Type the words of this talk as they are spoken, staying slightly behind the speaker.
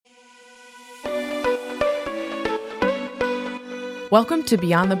Welcome to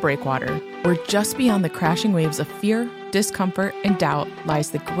Beyond the Breakwater, where just beyond the crashing waves of fear, discomfort, and doubt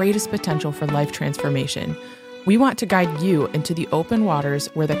lies the greatest potential for life transformation. We want to guide you into the open waters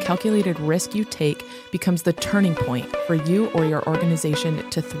where the calculated risk you take becomes the turning point for you or your organization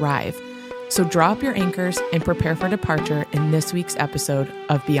to thrive. So draw up your anchors and prepare for departure in this week's episode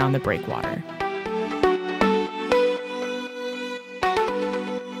of Beyond the Breakwater.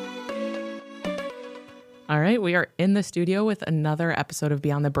 All right, we are in the studio with another episode of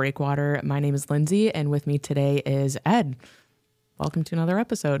Beyond the Breakwater. My name is Lindsay, and with me today is Ed. Welcome to another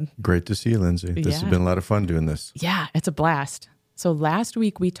episode. Great to see you, Lindsay. This has been a lot of fun doing this. Yeah, it's a blast. So last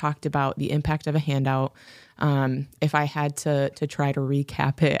week we talked about the impact of a handout. If I had to try to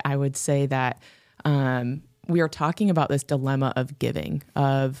recap it, I would say that we are talking about this dilemma of giving,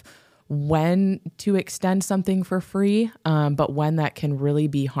 of when to extend something for free, but when that can really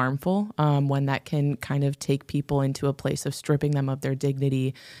be harmful, when that can kind of take people into a place of stripping them of their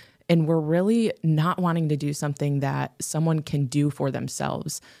dignity. And we're really not wanting to do something that someone can do for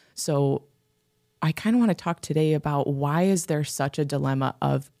themselves. So I kind of want to talk today about why is there such a dilemma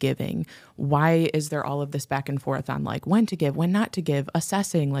of giving? Why is there all of this back and forth on like when to give, when not to give,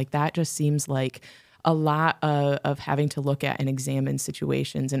 assessing? Like that just seems like a lot of having to look at and examine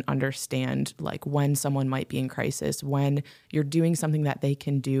situations and understand like when someone might be in crisis, when you're doing something that they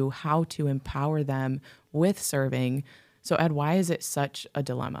can do, how to empower them with serving. So Ed, why is it such a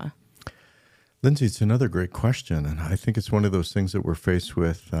dilemma? Lindsay, it's another great question. And I think it's one of those things that we're faced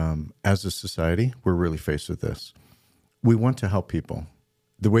with as a society. We're really faced with this. We want to help people.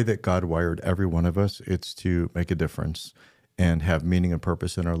 The way that God wired every one of us, it's to make a difference and have meaning and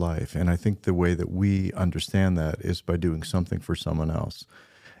purpose in our life. And I think the way that we understand that is by doing something for someone else.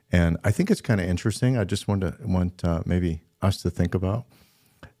 And I think it's kind of interesting. I just want maybe us to think about.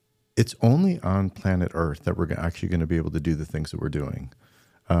 It's only on planet Earth that we're actually going to be able to do the things that we're doing.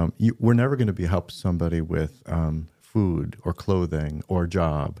 We're never going to be help somebody with food or clothing or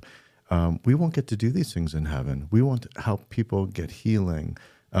job. We won't get to do these things in heaven. We won't help people get healing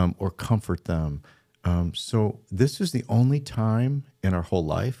or comfort them. So this is the only time in our whole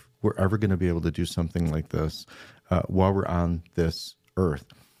life we're ever going to be able to do something like this while we're on this earth.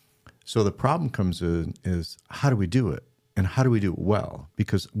 So the problem comes in is how do we do it? And how do we do it well?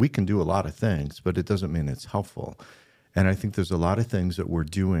 Because we can do a lot of things, but it doesn't mean it's helpful. And I think there's a lot of things that we're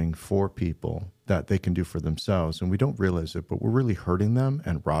doing for people that they can do for themselves. And we don't realize it, but we're really hurting them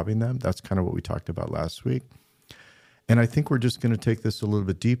and robbing them. That's kind of what we talked about last week. And I think we're just going to take this a little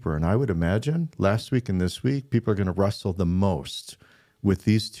bit deeper. And I would imagine last week and this week, people are going to wrestle the most with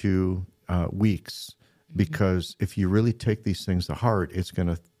these two weeks. Because if you really take these things to heart, it's going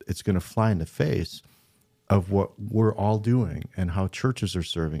to fly in the face of what we're all doing and how churches are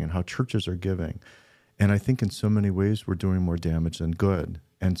serving and how churches are giving. And I think in so many ways, we're doing more damage than good.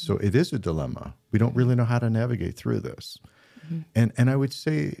 And so it is a dilemma. We don't really know how to navigate through this. Mm-hmm. And I would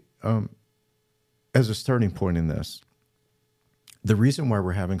say, as a starting point in this, the reason why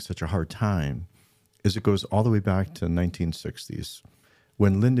we're having such a hard time is it goes all the way back to the 1960s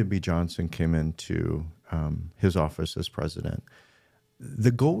when Lyndon B. Johnson came into his office as president.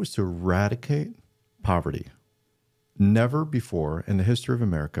 The goal was to eradicate poverty. Never before in the history of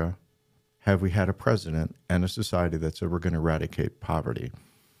America have we had a president and a society that said we're going to eradicate poverty.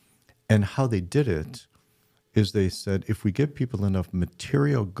 And how they did it is they said, if we give people enough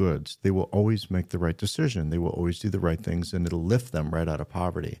material goods, they will always make the right decision. They will always do the right things, and it'll lift them right out of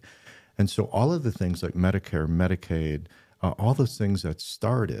poverty. And so all of the things like Medicare, Medicaid, all those things that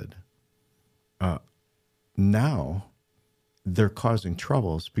started, now they're causing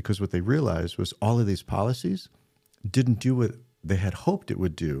troubles because what they realized was all of these policies didn't do what they had hoped it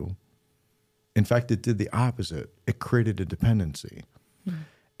would do. In fact, it did the opposite. It created a dependency. Mm.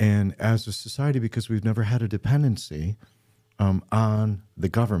 And as a society, because we've never had a dependency on the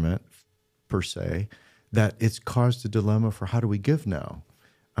government per se, that it's caused a dilemma for how do we give now?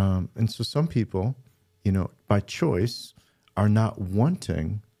 And so some people, by choice, are not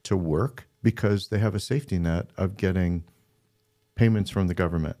wanting to work because they have a safety net of getting payments from the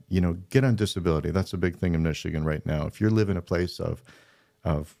government. Get on disability. That's a big thing in Michigan right now. If you live in a place of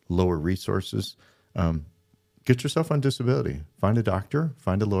lower resources, get yourself on disability. Find a doctor,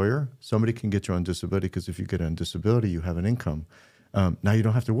 find a lawyer. Somebody can get you on disability because if you get on disability, you have an income. Now you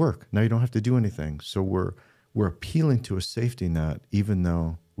don't have to work. Now you don't have to do anything. So we're appealing to a safety net even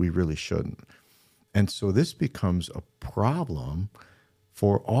though we really shouldn't. And so this becomes a problem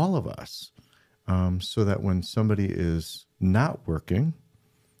for all of us so that when somebody is not working,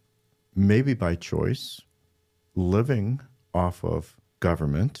 maybe by choice, living off of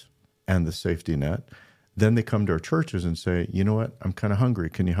government and the safety net, Then they come to our churches and say, you know what, I'm kind of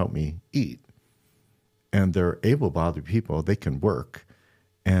hungry. Can you help me eat? And they're able-bodied people. They can work,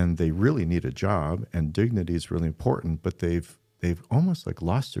 and they really need a job, and dignity is really important, but they've almost like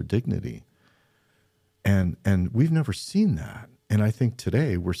lost their dignity. And we've never seen that. And I think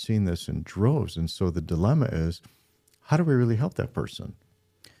today we're seeing this in droves. And so the dilemma is, how do we really help that person?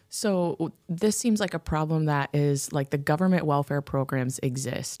 So this seems like a problem that is like the government welfare programs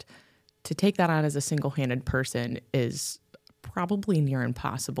exist. To take that on as a single-handed person is probably near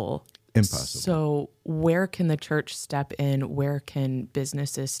impossible. Impossible. So where can the church step in? Where can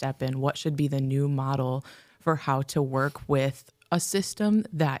businesses step in? What should be the new model for how to work with a system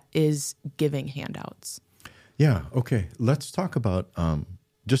that is giving handouts? Yeah, okay. Let's talk about,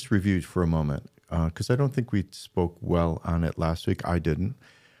 just review for a moment, because I don't think we spoke well on it last week. I didn't.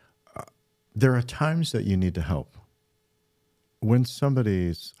 There are times that you need to help. When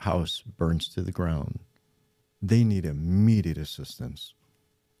somebody's house burns to the ground, they need immediate assistance.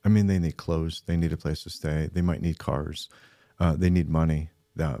 I mean, they need clothes. They need a place to stay. They might need cars. They need money.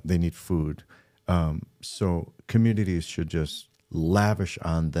 They need food. So communities should just lavish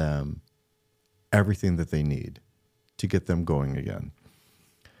on them everything that they need to get them going again.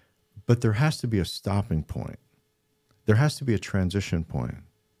 But there has to be a stopping point. There has to be a transition point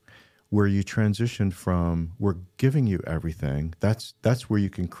where you transition from, we're giving you everything. That's where you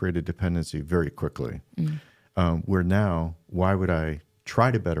can create a dependency very quickly. Where now, why would I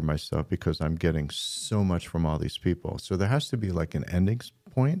try to better myself because I'm getting so much from all these people? So there has to be like an ending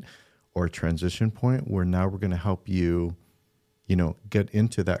point or a transition point where now we're going to help you, get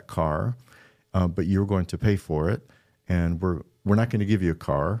into that car, but you're going to pay for it. And we're not going to give you a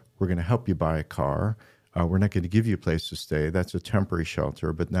car. We're going to help you buy a car. We're not going to give you a place to stay. That's a temporary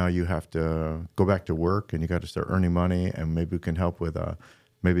shelter. But now you have to go back to work and you got to start earning money. And maybe we can help with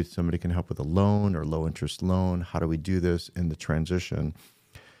maybe somebody can help with a loan or low interest loan. How do we do this in the transition?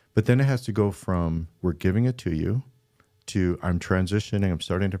 But then it has to go from we're giving it to you to I'm transitioning. I'm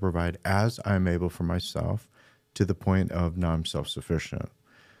starting to provide as I'm able for myself to the point of now I'm self-sufficient.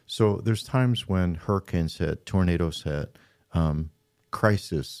 So there's times when hurricanes hit, tornadoes hit,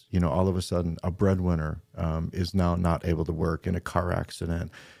 crisis, all of a sudden a breadwinner is now not able to work in a car accident.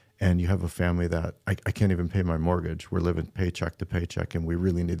 And you have a family that I can't even pay my mortgage. We're living paycheck to paycheck and we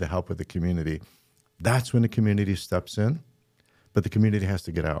really need the help of the community. That's when the community steps in, but the community has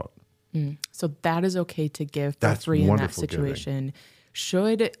to get out. So that is okay to give for free in that situation. Giving.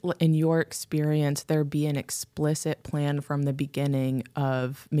 Should, in your experience, there be an explicit plan from the beginning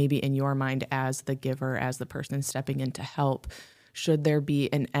of maybe in your mind as the giver, as the person stepping in to help? Should there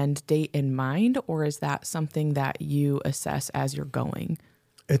be an end date in mind, or is that something that you assess as you're going?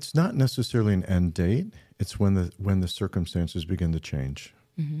 It's not necessarily an end date. It's when the circumstances begin to change.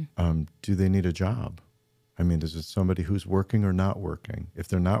 Do they need a job? I mean, is it somebody who's working or not working? If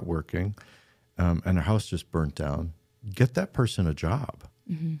they're not working and their house just burnt down, get that person a job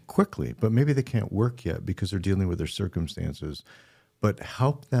quickly. But maybe they can't work yet because they're dealing with their circumstances. But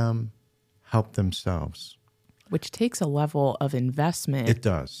help them help themselves. Which takes a level of investment. It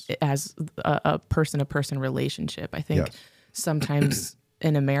does. As a person-to-person relationship. I think sometimes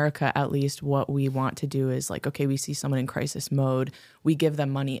in America, at least, what we want to do is like, okay, we see someone in crisis mode, we give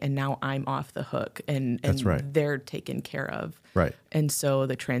them money, and now I'm off the hook, and That's right. They're taken care of. Right. And so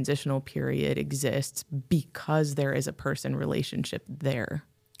the transitional period exists because there is a person relationship there.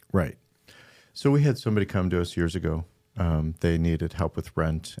 Right. So we had somebody come to us years ago. They needed help with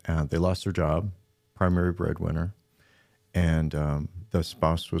rent, and they lost their job, primary breadwinner, and the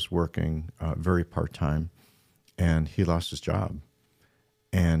spouse was working very part-time, and he lost his job.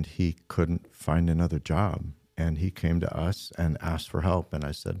 And he couldn't find another job. And he came to us and asked for help. And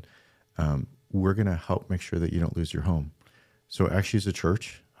I said, we're going to help make sure that you don't lose your home. So actually, as a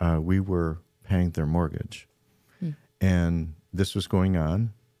church, we were paying their mortgage. And this was going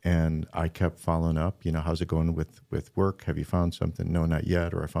on. And I kept following up, how's it going with work? Have you found something? No, not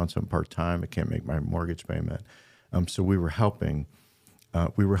yet. Or I found something part-time. I can't make my mortgage payment. So we were helping.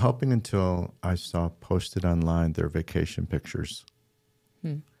 We were helping until I saw posted online their vacation pictures.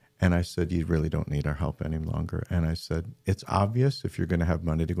 And I said, you really don't need our help any longer. And I said, it's obvious if you're going to have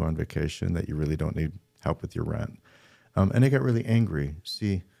money to go on vacation that you really don't need help with your rent. And they got really angry.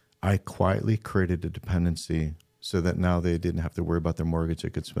 See, I quietly created a dependency so that now they didn't have to worry about their mortgage.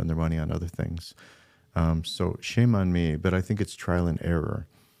 They could spend their money on other things. So shame on me, but I think it's trial and error.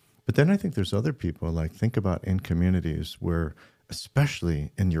 But then I think there's other people, like think about in communities where,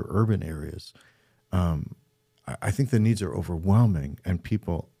 especially in your urban areas, I think the needs are overwhelming and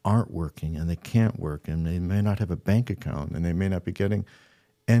people aren't working and they can't work and they may not have a bank account and they may not be getting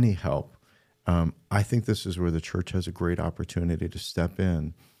any help. I think this is where the church has a great opportunity to step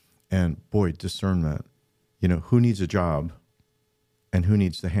in and, boy, discernment. Who needs a job and who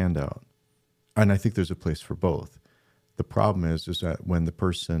needs the handout? And I think there's a place for both. The problem is that when the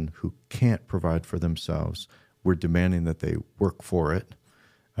person who can't provide for themselves, we're demanding that they work for it,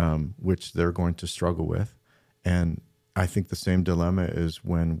 which they're going to struggle with. And I think the same dilemma is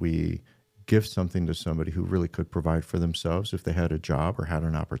when we give something to somebody who really could provide for themselves if they had a job or had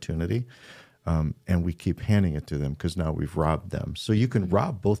an opportunity, and we keep handing it to them because now we've robbed them. So you can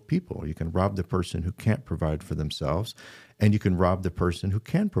rob both people. You can rob the person who can't provide for themselves, and you can rob the person who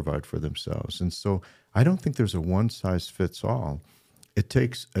can provide for themselves. And so I don't think there's a one-size-fits-all. It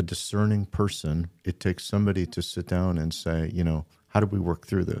takes a discerning person. It takes somebody to sit down and say, how do we work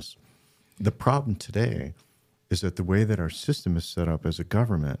through this? The problem today is that the way that our system is set up as a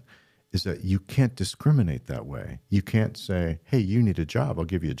government is that you can't discriminate that way. You can't say, hey, you need a job, I'll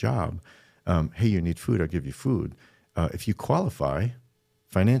give you a job. Hey, you need food, I'll give you food. If you qualify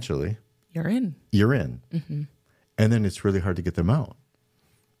financially, you're in. Mm-hmm. And then it's really hard to get them out.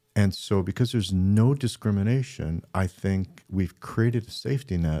 And so because there's no discrimination, I think we've created a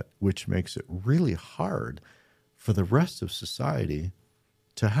safety net, which makes it really hard for the rest of society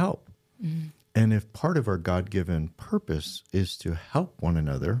to help. Mm-hmm. And if part of our God-given purpose is to help one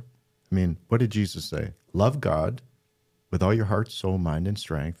another, what did Jesus say? Love God with all your heart, soul, mind, and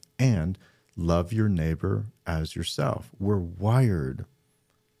strength, and love your neighbor as yourself. We're wired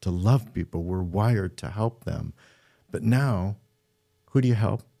to love people. We're wired to help them. But now, who do you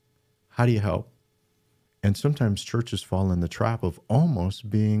help? How do you help? And sometimes churches fall in the trap of almost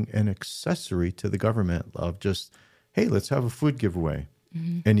being an accessory to the government of just, hey, let's have a food giveaway.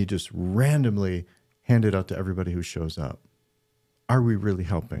 Mm-hmm. And you just randomly hand it out to everybody who shows up. Are we really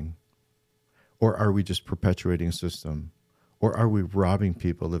helping? Or are we just perpetuating a system? Or are we robbing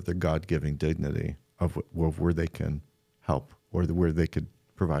people of their God-giving dignity of where they can help or where they could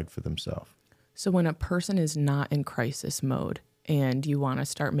provide for themselves? So when a person is not in crisis mode and you want to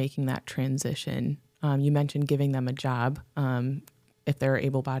start making that transition, you mentioned giving them a job. If they're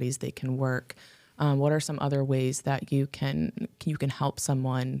able bodies, they can work. What are some other ways that you can help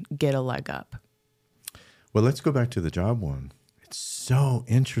someone get a leg up? Well, let's go back to the job one. It's so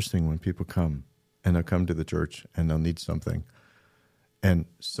interesting when people come and they'll come to the church and they'll need something. And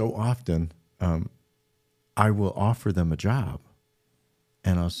so often I will offer them a job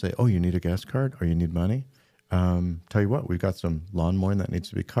and I'll say, oh, you need a gas card or you need money? Tell you what, we've got some lawn mowing that needs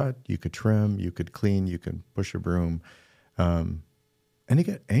to be cut. You could trim, you could clean, you could push a broom. And they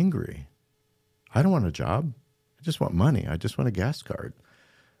get angry. I don't want a job. I just want money. I just want a gas card.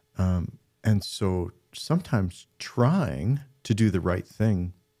 And so sometimes trying to do the right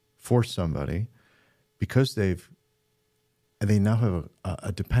thing for somebody because they now have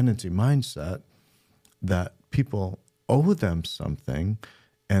a dependency mindset that people owe them something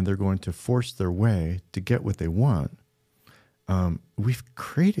and they're going to force their way to get what they want. We've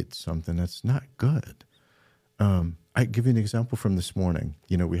created something that's not good. I give you an example from this morning.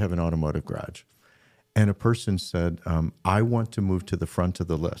 We have an automotive garage. And a person said, I want to move to the front of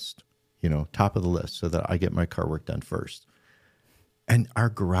the list, top of the list so that I get my car work done first. And our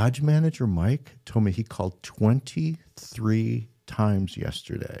garage manager, Mike, told me he called 23 times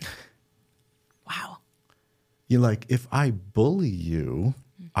yesterday. Wow. You're like, if I bully you,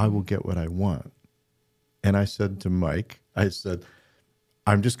 I will get what I want. And I said to Mike,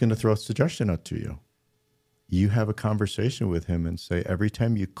 I'm just going to throw a suggestion out to you. You have a conversation with him and say, every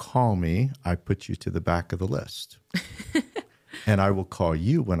time you call me, I put you to the back of the list. And I will call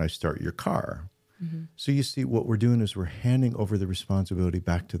you when I start your car. Mm-hmm. So you see, what we're doing is we're handing over the responsibility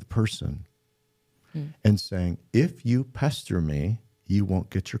back to the person and saying, if you pester me, you won't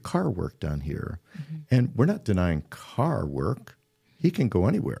get your car work done here. Mm-hmm. And we're not denying car work. He can go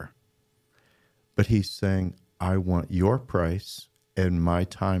anywhere. But he's saying, I want your price and my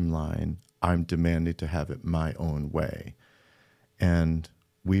timeline. I'm demanding to have it my own way. And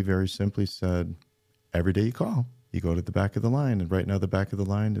we very simply said, every day you call, you go to the back of the line. And right now the back of the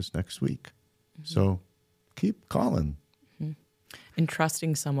line is next week. Mm-hmm. So keep calling. Mm-hmm. And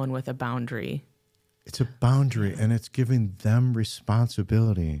trusting someone with a boundary. It's a boundary, and it's giving them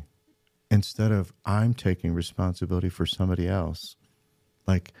responsibility instead of I'm taking responsibility for somebody else.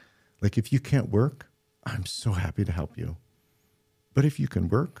 Like if you can't work, I'm so happy to help you. But if you can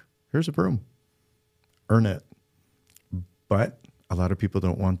work, here's a broom. Earn it. But a lot of people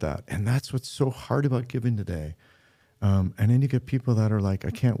don't want that. And that's what's so hard about giving today. And then you get people that are like,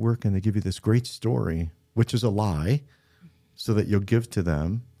 I can't work, and they give you this great story, which is a lie, so that you'll give to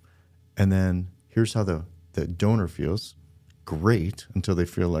them. And then here's how the donor feels. great until they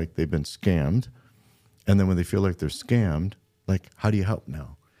feel like they've been scammed. And then when they feel like they're scammed, like, how do you help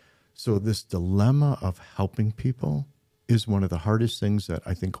now? So this dilemma of helping people is one of the hardest things that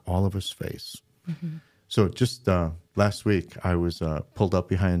I think all of us face. Mm-hmm. So just last week, I was pulled up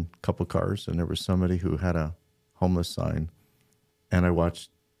behind a couple cars, and there was somebody who had a homeless sign. And I watched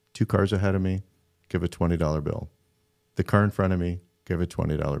 2 cars ahead of me give a $20 bill. The car in front of me gave a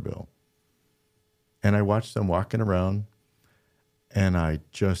 $20 bill. And I watched them walking around, and I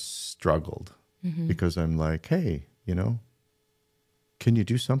just struggled because I'm like, hey, can you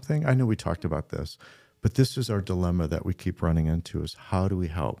do something? I know we talked about this, but this is our dilemma that we keep running into is how do we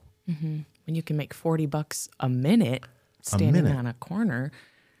help? Mm-hmm. When you can make $40 a minute standing on a corner,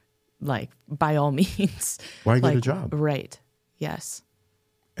 like, by all means. Why get a job? Right. Yes.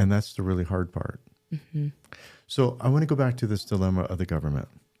 And that's the really hard part. Mm-hmm. So I want to go back to this dilemma of the government.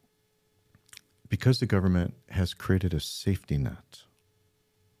 Because the government has created a safety net,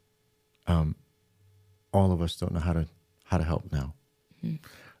 all of us don't know how to help now.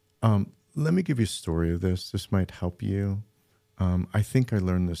 Mm-hmm. Let me give you a story of this. This might help you. I think I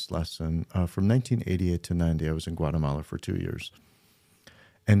learned this lesson from 1988 to 90. I was in Guatemala for 2 years.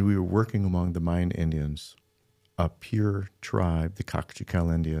 And we were working among the Mayan Indians, a pure tribe, the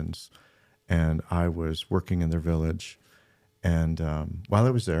Kaqchikel Indians. And I was working in their village. And while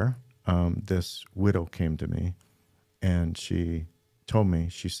I was there, this widow came to me. And she told me,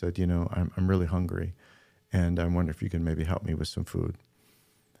 she said, I'm really hungry. And I wonder if you can maybe help me with some food.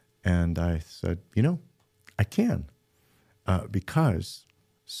 And I said, I can. Because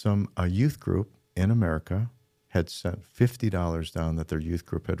a youth group in America had sent $50 down that their youth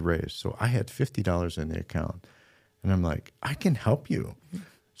group had raised. So I had $50 in the account. And I'm like, I can help you.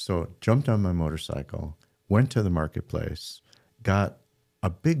 So jumped on my motorcycle, went to the marketplace, got a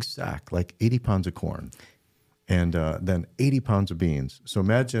big sack, like 80 pounds of corn, and then 80 pounds of beans. So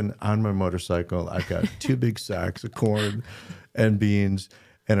imagine on my motorcycle, I've got 2 big sacks of corn and beans,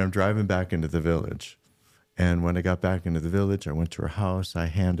 and I'm driving back into the village. And when I got back into the village, I went to her house. I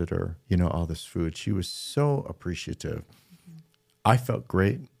handed her, all this food. She was so appreciative. Mm-hmm. I felt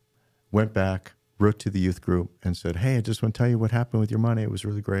great. Went back, wrote to the youth group and said, hey, I just want to tell you what happened with your money. It was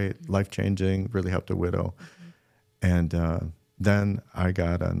really great, life-changing, really helped a widow. Mm-hmm. And then I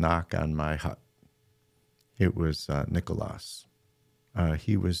got a knock on my hut. It was Nicholas.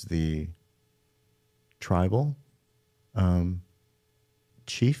 He was the tribal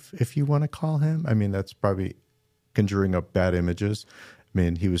chief, if you want to call him. I mean, that's probably conjuring up bad images. I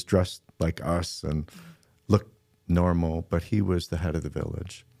mean, he was dressed like us and looked normal, but he was the head of the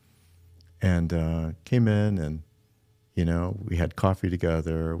village. And came in and, we had coffee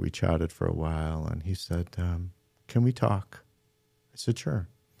together. We chatted for a while. And he said, can we talk? I said, sure.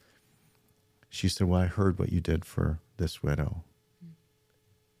 She said, well, I heard what you did for this widow.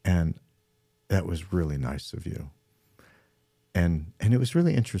 And that was really nice of you. And it was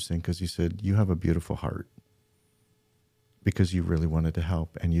really interesting because he said, you have a beautiful heart because you really wanted to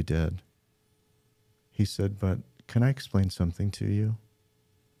help, and you did. He said, but can I explain something to you?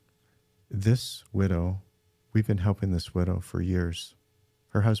 This widow, we've been helping this widow for years.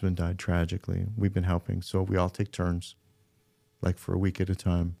 Her husband died tragically. We've been helping, so we all take turns, like for a week at a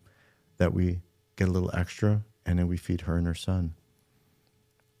time, that we get a little extra, and then we feed her and her son.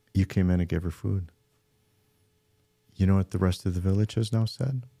 You came in and gave her food. You know what the rest of the village has now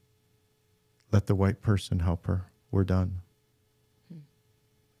said? Let the white person help her. We're done.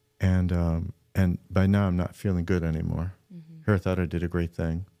 And by now I'm not feeling good anymore. Mm-hmm. Here I thought I did a great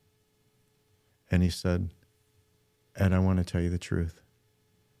thing. And he said, and I want to tell you the truth.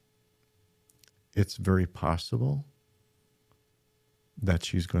 It's very possible that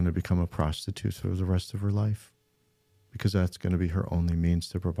she's going to become a prostitute for the rest of her life because that's going to be her only means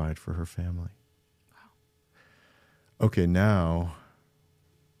to provide for her family. Okay, now,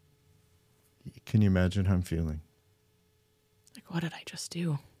 can you imagine how I'm feeling? Like, what did I just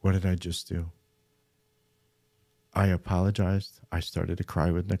do? What did I just do? I apologized. I started to cry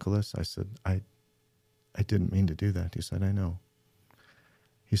with Nicholas. I said, I didn't mean to do that. He said, I know.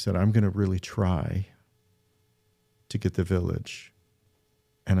 He said, I'm going to really try to get the village,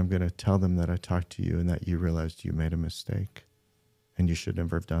 and I'm going to tell them that I talked to you and that you realized you made a mistake and you should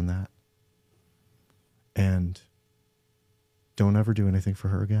never have done that. And don't ever do anything for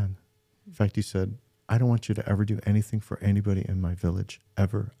her again. In fact, he said, I don't want you to ever do anything for anybody in my village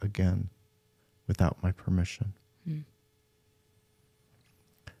ever again without my permission. Mm.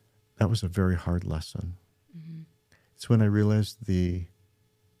 That was a very hard lesson. Mm-hmm. It's when I realized the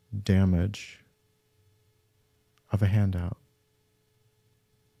damage of a handout.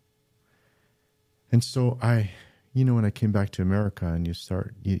 And so I when I came back to America, and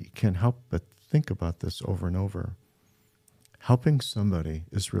you can't help but think about this over and over. Helping somebody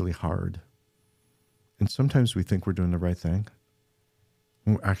is really hard. And sometimes we think we're doing the right thing.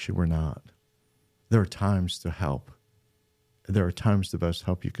 Actually, we're not. There are times to help. There are times the best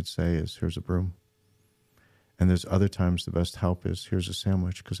help you could say is, here's a broom. And there's other times the best help is, here's a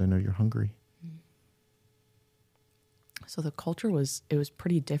sandwich because I know you're hungry. So the culture was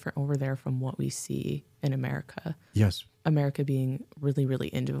pretty different over there from what we see in America. Yes. America being really, really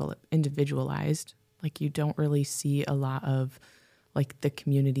individualized. Like, you don't really see a lot of like the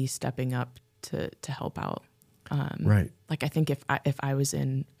community stepping up to help out. Right. Like, I think if I was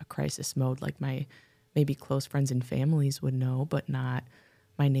in a crisis mode, like my maybe close friends and families would know, but not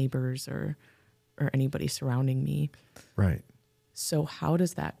my neighbors or anybody surrounding me. Right. So how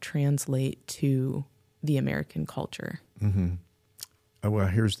does that translate to the American culture? Mm-hmm. Well,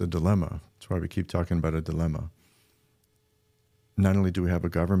 here's the dilemma. That's why we keep talking about a dilemma. Not only do we have a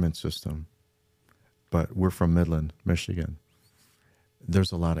government system, but we're from Midland, Michigan.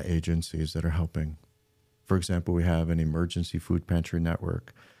 There's a lot of agencies that are helping. For example, we have an emergency food pantry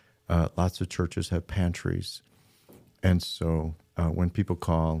network. Lots of churches have pantries. And so when people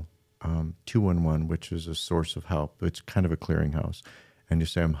call 211, which is a source of help, it's kind of a clearinghouse, and you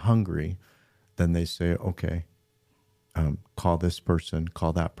say, I'm hungry, then they say, okay, call this person,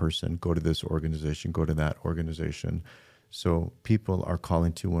 call that person, go to this organization, go to that organization. So people are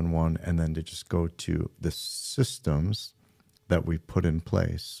calling 211, and then they just go to the systems that we put in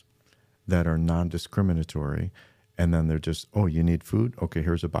place that are non-discriminatory, and then they're just, oh, you need food? Okay,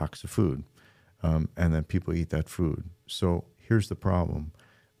 here's a box of food. And then people eat that food. So here's the problem.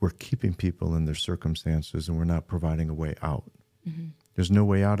 We're keeping people in their circumstances, and we're not providing a way out. Mm-hmm. There's no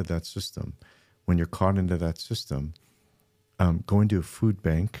way out of that system. When you're caught into that system, going to a food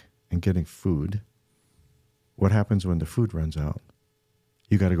bank and getting food, what happens when the food runs out?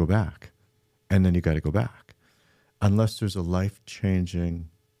 You got to go back, and then you got to go back. Unless there's a life-changing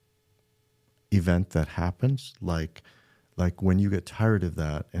event that happens, like when you get tired of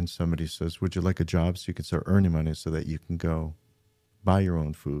that and somebody says, would you like a job so you can start earning money so that you can go buy your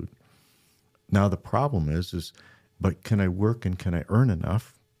own food? Now the problem is, but can I work and can I earn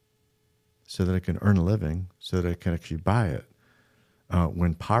enough so that I can earn a living so that I can actually buy it?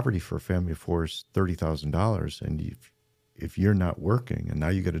 When poverty for a family of four is $30,000, and if you're not working and now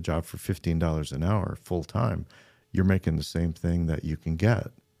you get a job for $15 an hour full time, you're making the same thing that you can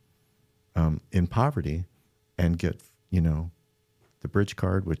get in poverty and get, the bridge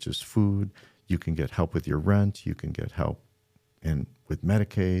card, which is food. You can get help with your rent. You can get help with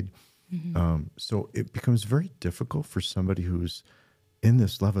Medicaid. Mm-hmm. So it becomes very difficult for somebody who's in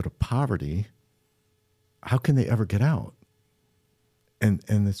this level of poverty. How can they ever get out? And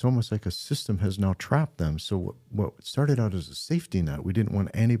it's almost like a system has now trapped them. So what started out as a safety net, we didn't want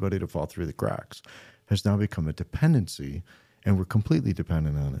anybody to fall through the cracks, has now become a dependency, and we're completely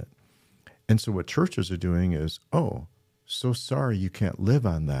dependent on it. And so what churches are doing is, oh, so sorry you can't live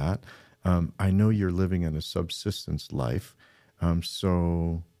on that. I know you're living in a subsistence life,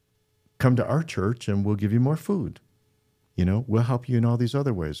 so come to our church and we'll give you more food. We'll help you in all these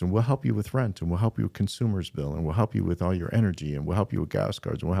other ways, and we'll help you with rent, and we'll help you with consumer's bill, and we'll help you with all your energy, and we'll help you with gas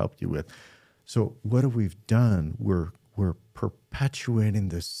cards, and we'll help you with. So what have we done? We're perpetuating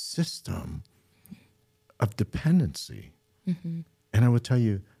this system of dependency. Mm-hmm. And I would tell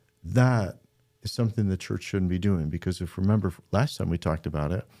you that is something the church shouldn't be doing, because if remember last time we talked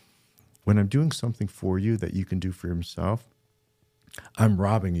about it, when I'm doing something for you that you can do for yourself, I'm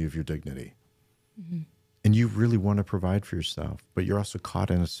robbing you of your dignity. Mm-hmm. And you really want to provide for yourself, but you're also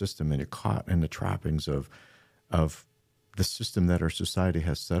caught in a system, and you're caught in the trappings of the system that our society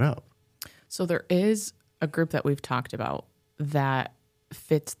has set up. So there is a group that we've talked about that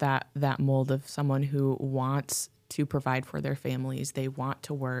fits that mold of someone who wants to provide for their families. They want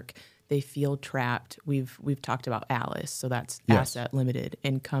to work. They feel trapped. We've talked about ALICE, so that's Asset Limited,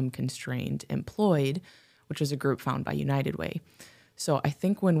 Income Constrained Employed, which is a group found by United Way. So I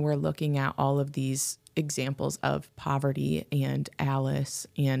think when we're looking at all of these examples of poverty and ALICE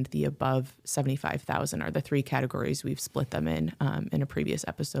and the above 75,000 are the three categories. We've split them in a previous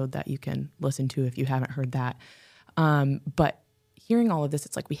episode that you can listen to if you haven't heard that. But hearing all of this,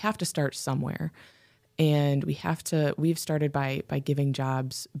 it's like we have to start somewhere. And we've started by giving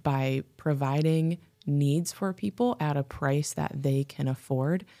jobs, by providing needs for people at a price that they can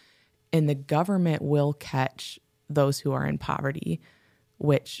afford. And the government will catch those who are in poverty,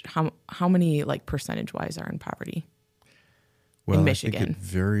 which how many like percentage wise are in poverty in Michigan? I think it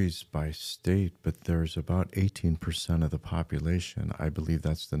varies by state, but there's about 18% of the population. I believe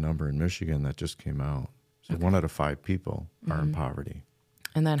that's the number in Michigan that just came out. So 1 out of 5 people are in poverty.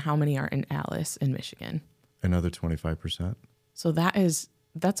 And then how many are in Alice in Michigan? Another 25%. So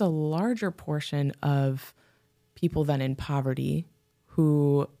that's a larger portion of people than in poverty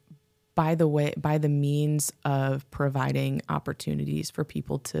who, by the means of providing opportunities for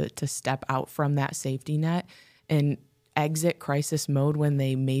people to step out from that safety net and exit crisis mode when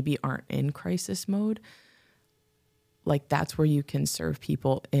they maybe aren't in crisis mode, like that's where you can serve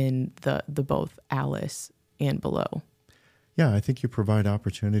people in the both Alice and below. Yeah, I think you provide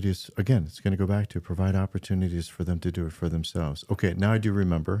opportunities. Again, it's going to go back to provide opportunities for them to do it for themselves. Okay, now I do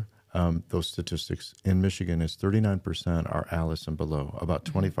remember those statistics. In Michigan, it's 39% are Alice and below. About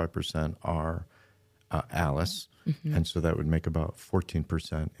 25% are Alice. And so that would make about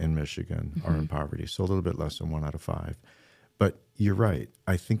 14% in Michigan are in poverty. So a little bit less than 1 out of 5. But you're right.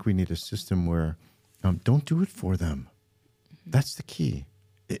 I think we need a system where don't do it for them. That's the key.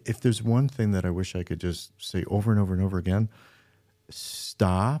 If there's one thing that I wish I could just say over and over and over again,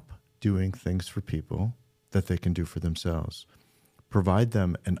 stop doing things for people that they can do for themselves. Provide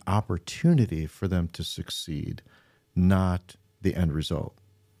them an opportunity for them to succeed, not the end result.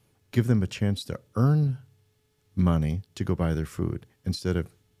 Give them a chance to earn money to go buy their food instead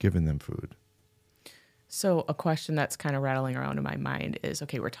of giving them food. So a question that's kind of rattling around in my mind is,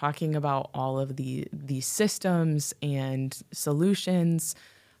 okay, we're talking about all of these systems and solutions,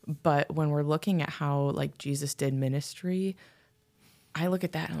 but when we're looking at how like Jesus did ministry, I look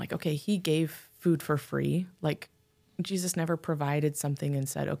at that and I'm like, okay, he gave food for free. Like Jesus never provided something and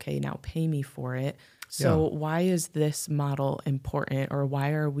said, okay, now pay me for it. So why is this model important, or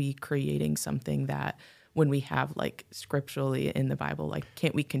why are we creating something that when we have like scripturally in the Bible, like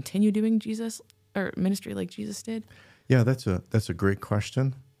can't we continue doing Jesus or ministry like Jesus did? Yeah, that's a great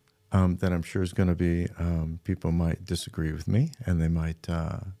question that I'm sure is going to be, people might disagree with me and they might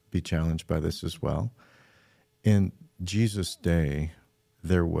be challenged by this as well. In Jesus' day,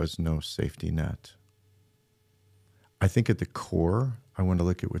 there was no safety net. I think at the core, I want to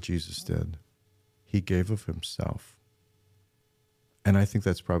look at what Jesus did. He gave of himself. And I think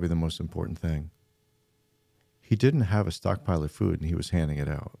that's probably the most important thing. He didn't have a stockpile of food and he was handing it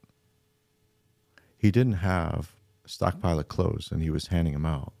out. He didn't have a stockpile of clothes and he was handing them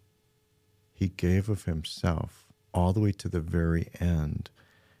out. He gave of himself all the way to the very end.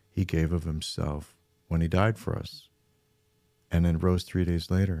 He gave of himself when he died for us and then rose 3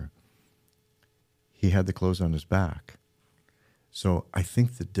 days later. He had the clothes on his back. So I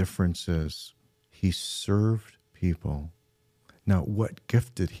think the difference is he served people. Now, what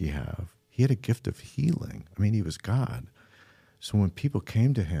gift did he have? He had a gift of healing. I mean, he was God. So when people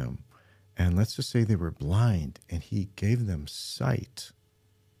came to him, and let's just say they were blind, and he gave them sight,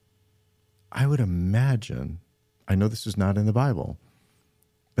 I would imagine, I know this is not in the Bible,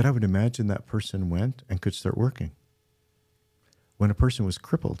 but I would imagine that person went and could start working. When a person was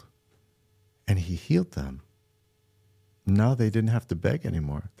crippled, and he healed them, now they didn't have to beg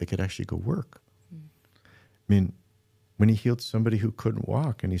anymore. They could actually go work. I mean, when he healed somebody who couldn't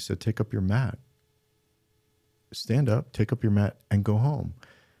walk and he said, take up your mat, stand up, take up your mat and go home.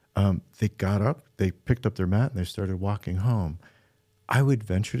 They got up, they picked up their mat and they started walking home. I would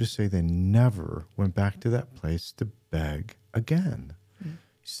venture to say they never went back to that place to beg again.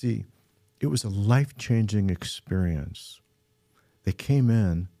 See, it was a life-changing experience. They came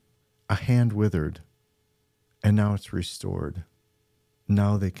in, a hand withered, and now it's restored.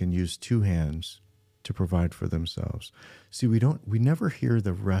 Now they can use 2 hands to provide for themselves. See, we never hear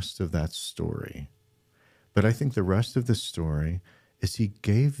the rest of that story. But I think the rest of the story is he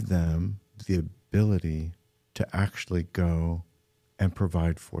gave them the ability to actually go and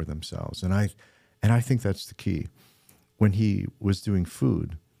provide for themselves. And I think that's the key. When he was doing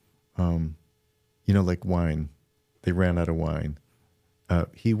food, like wine, they ran out of wine.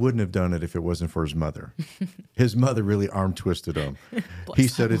 He wouldn't have done it if it wasn't for his mother. His mother really arm twisted him. He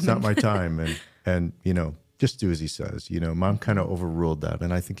said, it's not my time. And just do as he says. Mom kind of overruled that.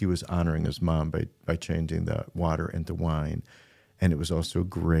 And I think he was honoring his mom by changing the water into wine. And it was also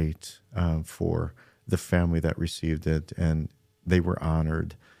great for the family that received it. And they were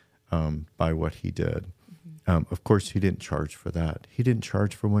honored by what he did. Of course, he didn't charge for that. He didn't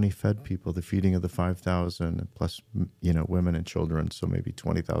charge for when he fed people, the feeding of the 5,000 plus, women and children, so maybe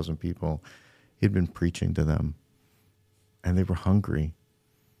 20,000 people. He'd been preaching to them, and they were hungry.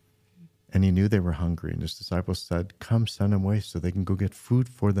 And he knew they were hungry, and his disciples said, come, send them away so they can go get food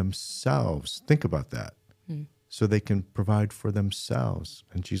for themselves. Think about that. So they can provide for themselves.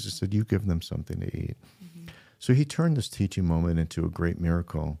 And Jesus said, you give them something to eat. So he turned this teaching moment into a great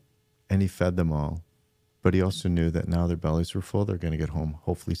miracle, and he fed them all. But he also knew that now their bellies were full. They're going to get home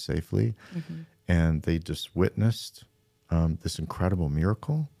hopefully safely. and they just witnessed this incredible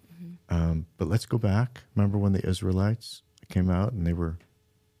miracle. But let's go back. Remember when the Israelites came out and they were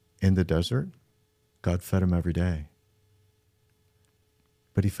in the desert? God fed them every day.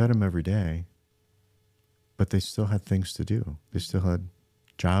 But he fed them every day, but they still had things to do. They still had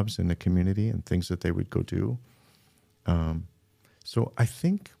jobs in the community and things that they would go do. So I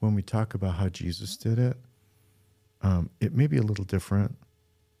think when we talk about how Jesus did it, it may be a little different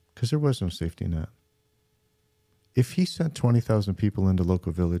because there was no safety net. If he sent 20,000 people into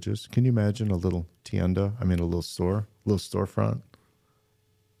local villages, can you imagine a little tienda? I mean, a little store, a little storefront?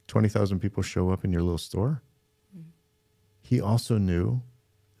 20,000 people show up in your little store? Mm-hmm. He also knew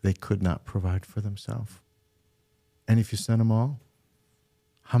they could not provide for themselves. And if you sent them all,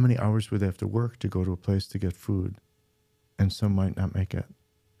 how many hours would they have to work to go to a place to get food? And some might not make it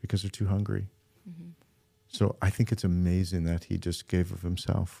because they're too hungry. Mm-hmm. So I think it's amazing that he just gave of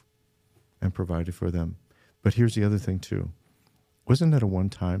himself and provided for them. But here's the other thing too. Wasn't that a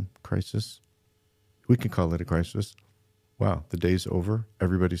one-time crisis? We can call it a crisis. Wow, the day's over.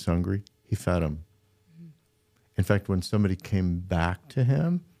 Everybody's hungry. He fed them. Mm-hmm. In fact, when somebody came back to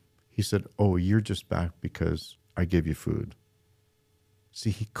him, he said, "Oh, you're just back because I gave you food."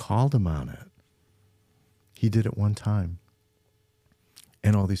 See, he called him on it. He did it one time.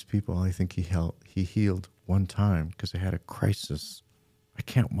 And all these people, I think he healed one time because they had a crisis. I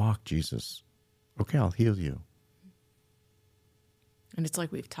can't walk, Jesus. Okay, I'll heal you. And it's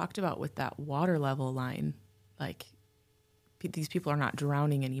like we've talked about with that water level line, like these people are not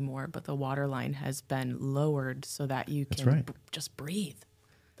drowning anymore, but the water line has been lowered so that you can just breathe.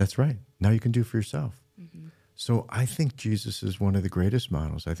 That's right. Now you can do for yourself. Mm-hmm. So I think Jesus is one of the greatest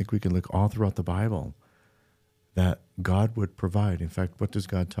models. I think we can look all throughout the Bible that God would provide. In fact, what does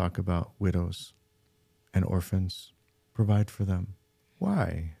God talk about? Widows and orphans. Provide for them.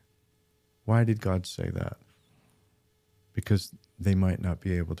 Why? Why did God say that? Because they might not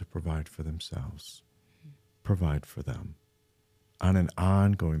be able to provide for themselves. Provide for them on an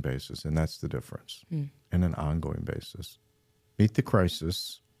ongoing basis, and that's the difference. On an ongoing basis. Meet the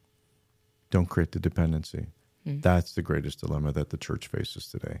crisis. Don't create the dependency. That's the greatest dilemma that the church faces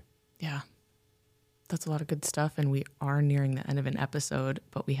today. Yeah. That's a lot of good stuff, and we are nearing the end of an episode,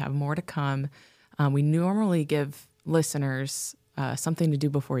 but we have more to come. We normally give listeners something to do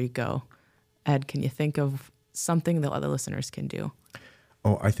before you go. Ed, can you think of something that other listeners can do?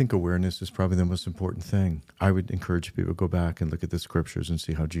 Oh, I think awareness is probably the most important thing. I would encourage people to go back and look at the scriptures and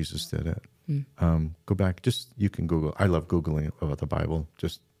see how Jesus did it. Go back. You can Google. I love Googling about the Bible.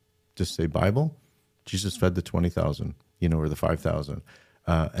 Just say Bible. Jesus fed the 20,000, or the 5,000.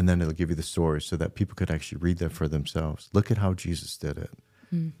 And then it'll give you the story so that people could actually read that for themselves. Look at how Jesus did it.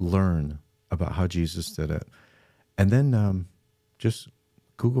 Learn about how Jesus did it. And then just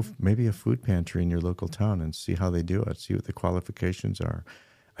Google maybe a food pantry in your local town and see how they do it. See what the qualifications are.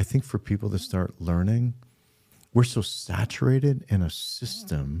 I think for people to start learning, we're so saturated in a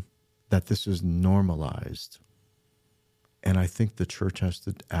system that this is normalized. And I think the church has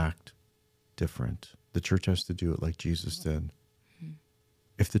to act different. The church has to do it like Jesus did.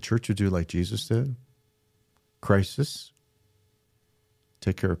 If the church would do it like Jesus did, crisis,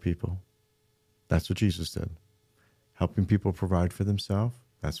 take care of people. That's what Jesus did. Helping people provide for themselves,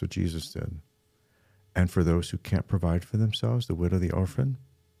 that's what Jesus did. And for those who can't provide for themselves, the widow, the orphan,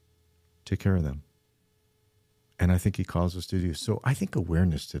 take care of them. And I think he calls us to do. So I think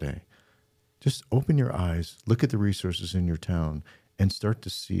awareness today. Just open your eyes, look at the resources in your town, and start to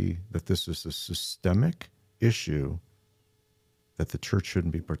see that this is a systemic issue that the church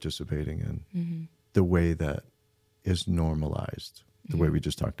shouldn't be participating in the way that is normalized, the way we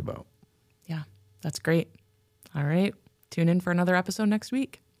just talked about. Yeah, that's great. All right. Tune in for another episode next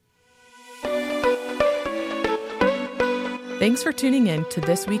week. Thanks for tuning in to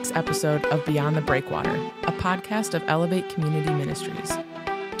this week's episode of Beyond the Breakwater, a podcast of Elevate Community Ministries.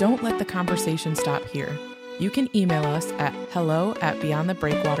 Don't let the conversation stop here. You can email us at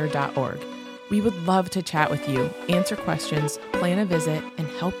hello@beyondthebreakwater.org. We would love to chat with you, answer questions, plan a visit, and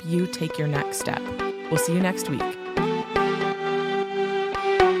help you take your next step. We'll see you next week.